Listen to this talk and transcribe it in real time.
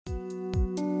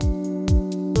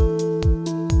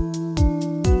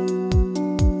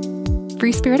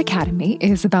Free Spirit Academy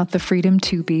is about the freedom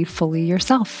to be fully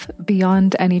yourself,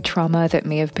 beyond any trauma that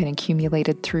may have been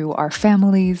accumulated through our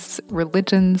families,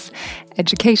 religions,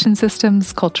 education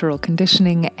systems, cultural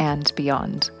conditioning, and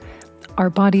beyond.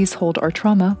 Our bodies hold our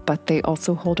trauma, but they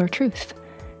also hold our truth.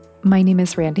 My name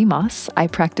is Randy Moss. I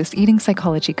practice eating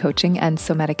psychology coaching and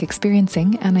somatic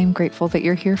experiencing, and I'm grateful that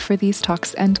you're here for these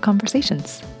talks and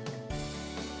conversations.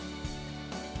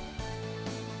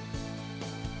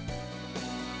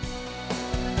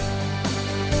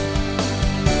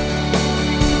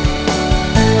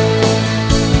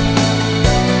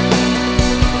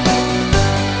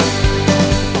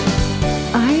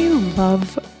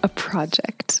 A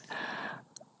project.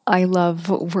 I love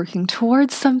working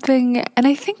towards something, and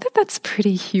I think that that's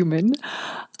pretty human.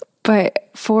 But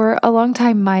for a long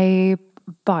time, my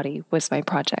body was my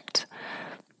project.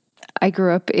 I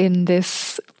grew up in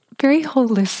this very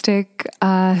holistic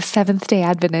Seventh-day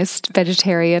Adventist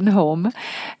vegetarian home,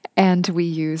 and we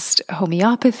used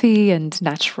homeopathy and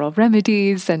natural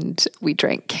remedies, and we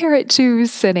drank carrot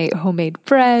juice and ate homemade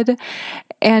bread.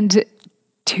 And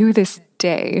to this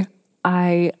day,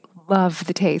 I love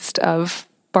the taste of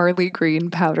barley green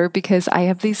powder because I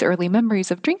have these early memories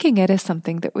of drinking it as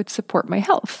something that would support my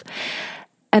health.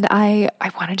 And I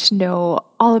wanted to know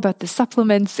all about the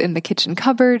supplements in the kitchen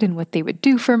cupboard and what they would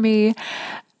do for me.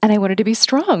 And I wanted to be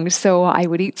strong, so I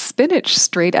would eat spinach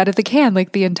straight out of the can,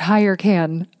 like the entire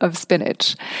can of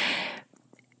spinach.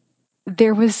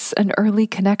 There was an early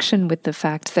connection with the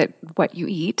fact that what you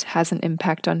eat has an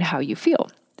impact on how you feel.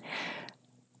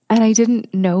 And I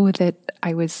didn't know that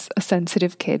I was a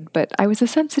sensitive kid, but I was a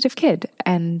sensitive kid,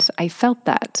 and I felt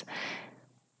that.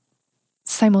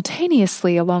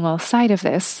 Simultaneously, alongside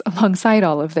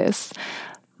all of this,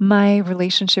 my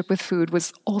relationship with food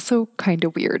was also kind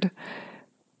of weird.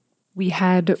 We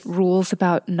had rules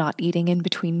about not eating in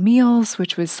between meals,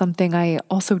 which was something I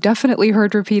also definitely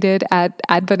heard repeated at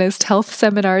Adventist health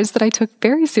seminars that I took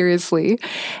very seriously.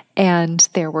 And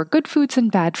there were good foods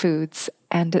and bad foods.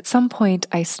 And at some point,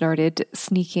 I started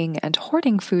sneaking and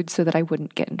hoarding food so that I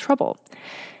wouldn't get in trouble.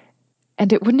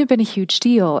 And it wouldn't have been a huge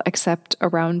deal, except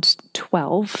around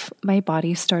 12, my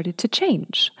body started to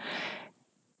change.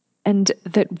 And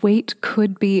that weight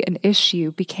could be an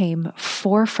issue became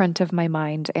forefront of my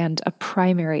mind and a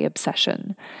primary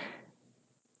obsession.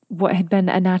 What had been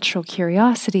a natural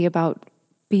curiosity about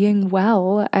being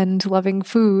well and loving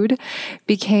food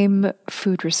became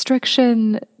food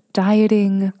restriction,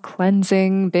 dieting,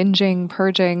 cleansing, binging,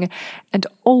 purging, and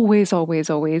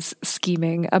always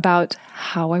scheming about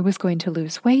how I was going to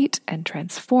lose weight and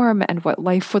transform and what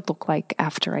life would look like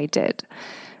after I did.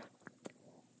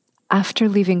 After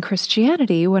leaving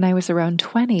Christianity when I was around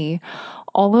 20,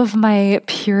 all of my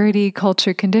purity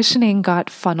culture conditioning got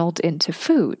funneled into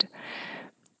food.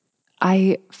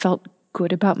 I felt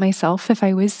good about myself if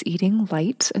I was eating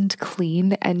light and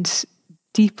clean, and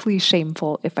deeply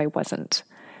shameful if I wasn't.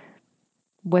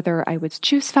 Whether I was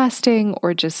juice fasting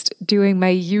or just doing my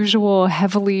usual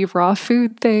heavily raw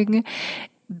food thing,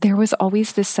 there was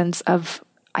always this sense of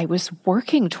I was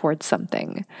working towards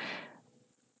something.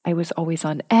 I was always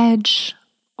on edge,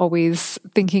 always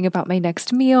thinking about my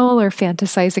next meal or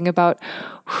fantasizing about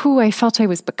who I felt I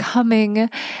was becoming.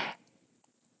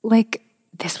 Like,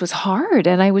 this was hard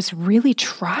and I was really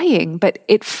trying, but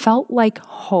it felt like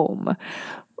home.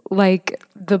 Like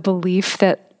the belief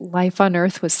that life on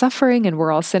earth was suffering and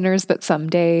we're all sinners, but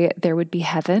someday there would be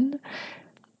heaven.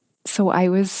 So I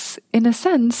was, in a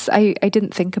sense, I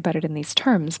didn't think about it in these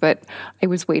terms, but I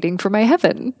was waiting for my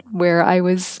heaven, where I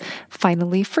was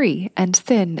finally free and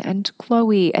thin and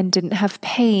glowy and didn't have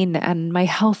pain, and my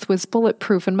health was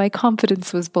bulletproof and my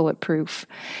confidence was bulletproof.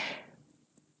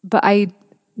 But I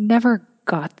never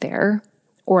got there,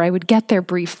 or I would get there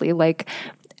briefly, like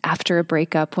after a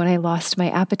breakup when I lost my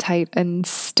appetite and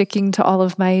sticking to all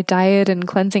of my diet and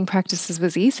cleansing practices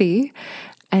was easy.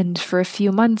 And for a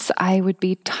few months, I would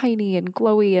be tiny and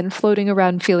glowy and floating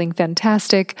around feeling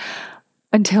fantastic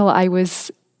until I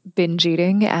was binge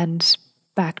eating and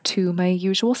back to my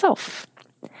usual self.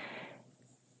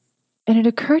 And it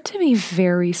occurred to me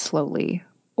very slowly,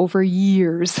 over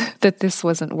years, that this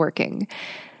wasn't working.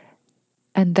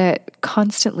 And that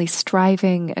constantly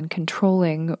striving and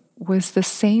controlling was the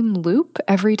same loop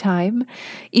every time,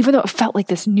 even though it felt like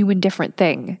this new and different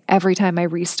thing every time I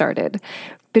restarted.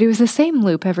 But it was the same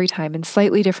loop every time in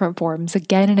slightly different forms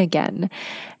again and again.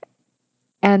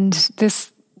 And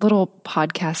this little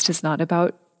podcast is not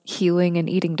about healing an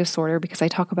eating disorder because I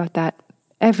talk about that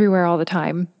everywhere all the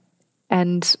time.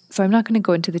 And so I'm not going to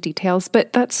go into the details,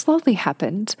 but that slowly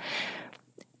happened.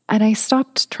 And I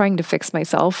stopped trying to fix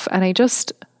myself and I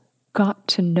just got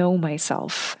to know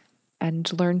myself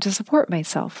and learn to support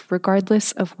myself,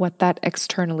 regardless of what that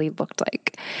externally looked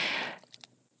like.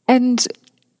 And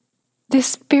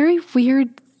this very weird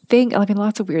thing,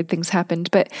 lots of weird things happened,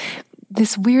 but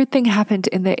this weird thing happened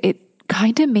in that it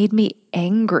kind of made me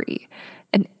angry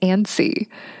and antsy.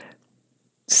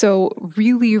 So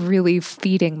really, really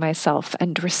feeding myself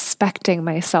and respecting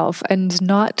myself and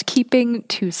not keeping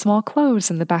too small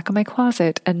clothes in the back of my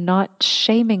closet and not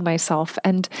shaming myself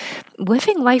and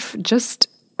living life just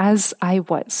as I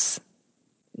was,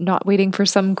 not waiting for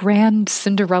some grand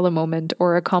Cinderella moment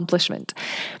or accomplishment.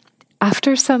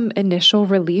 After some initial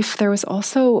relief, there was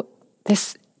also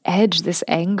this edge, this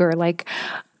anger, like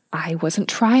I wasn't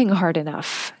trying hard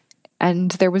enough.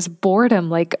 And there was boredom,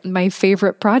 like my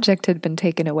favorite project had been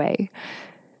taken away.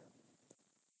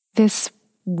 This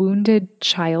wounded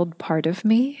child part of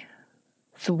me,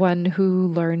 the one who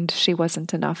learned she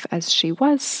wasn't enough as she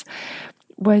was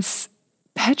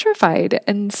petrified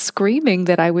and screaming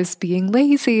that I was being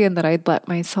lazy and that I'd let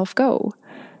myself go.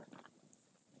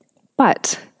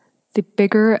 But the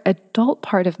bigger adult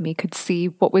part of me could see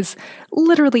what was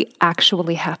literally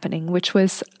actually happening, which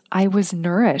was I was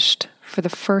nourished for the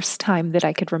first time that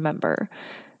I could remember.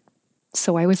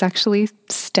 So I was actually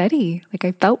steady. Like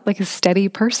I felt like a steady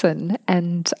person,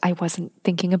 and I wasn't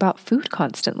thinking about food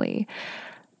constantly.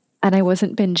 And I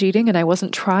wasn't binge eating, and I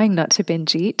wasn't trying not to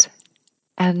binge eat.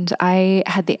 And I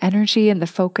had the energy and the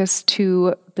focus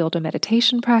to build a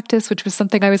meditation practice, which was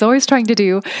something I was always trying to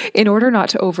do in order not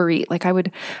to overeat. Like I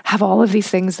would have all of these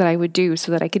things that I would do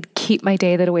so that I could keep my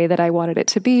day the way that I wanted it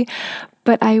to be.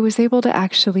 But I was able to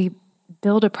actually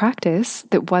build a practice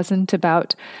that wasn't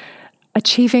about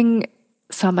achieving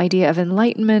some idea of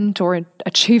enlightenment or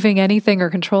achieving anything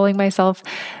or controlling myself,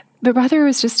 but rather it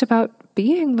was just about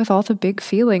being with all the big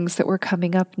feelings that were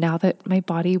coming up now that my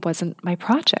body wasn't my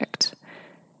project.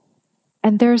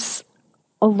 And there's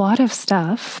a lot of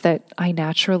stuff that I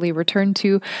naturally returned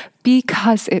to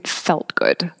because it felt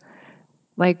good.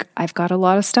 Like I've got a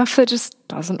lot of stuff that just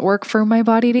doesn't work for my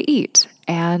body to eat.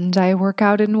 And I work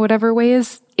out in whatever way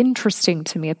is interesting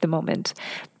to me at the moment.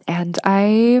 And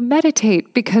I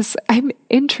meditate because I'm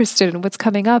interested in what's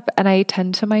coming up, and I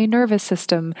tend to my nervous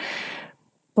system,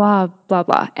 blah, blah,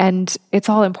 blah. And it's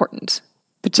all important.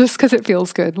 But just because it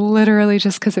feels good, literally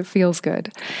just because it feels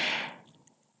good.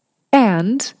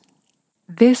 And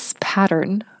this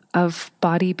pattern of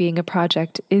body being a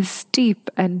project is deep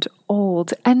and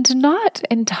old and not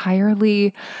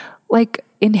entirely like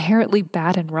inherently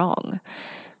bad and wrong.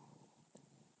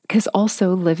 Because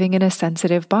also living in a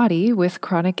sensitive body with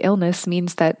chronic illness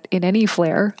means that in any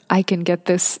flare, I can get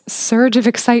this surge of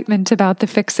excitement about the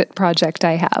fix-it project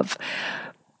I have.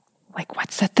 Like,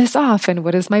 what set this off? And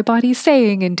what is my body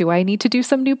saying? And do I need to do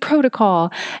some new protocol?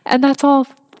 And that's all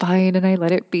fine, and I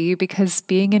let it be because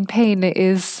being in pain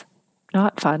is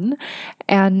not fun.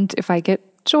 And if I get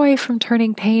joy from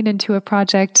turning pain into a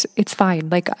project, it's fine.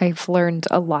 Like I've learned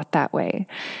a lot that way.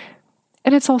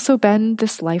 And it's also been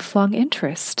this lifelong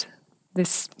interest,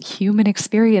 this human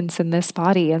experience in this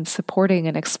body and supporting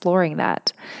and exploring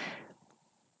that.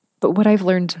 But what I've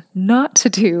learned not to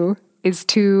do is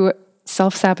to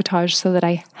self-sabotage so that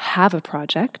I have a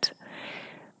project.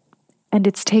 And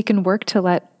it's taken work to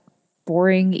let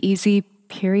boring, easy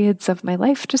periods of my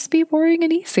life just be boring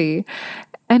and easy.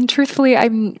 And truthfully,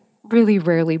 I'm really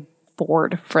rarely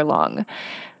bored for long.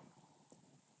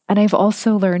 And I've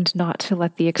also learned not to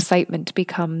let the excitement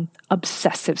become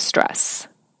obsessive stress.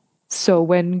 So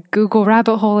when Google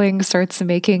rabbit holing starts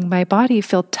making my body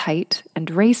feel tight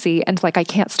and racy and like I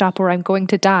can't stop or I'm going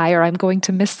to die or I'm going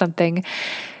to miss something,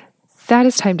 that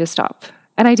is time to stop.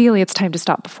 And ideally, it's time to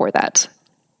stop before that.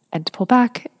 And pull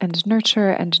back and nurture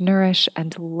and nourish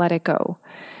and let it go.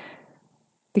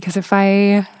 Because if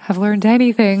I have learned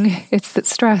anything, it's that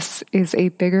stress is a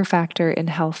bigger factor in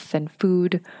health than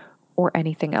food or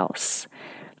anything else.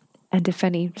 And if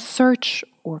any search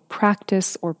or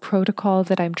practice or protocol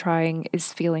that I'm trying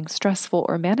is feeling stressful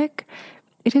or manic,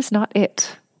 it is not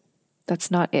it.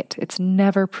 That's not it. It's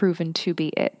never proven to be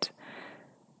it.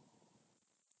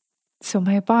 So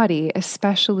my body,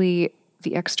 especially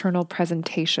the external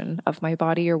presentation of my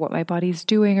body or what my body's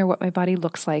doing or what my body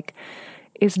looks like,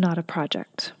 is not a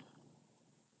project.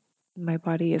 My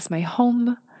body is my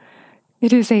home.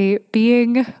 It is a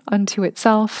being unto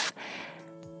itself.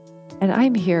 And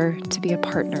I'm here to be a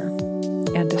partner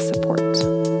and a support.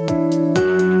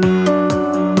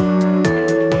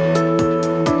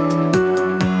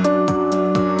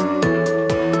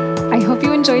 I hope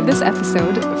you enjoyed this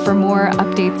episode. For more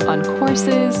updates on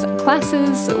courses,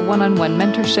 classes, one-on-one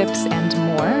mentorships, and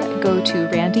more, go to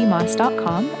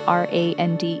randymoss.com,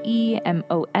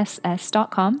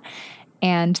 RANDEMOSS.com.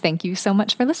 And thank you so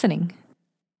much for listening.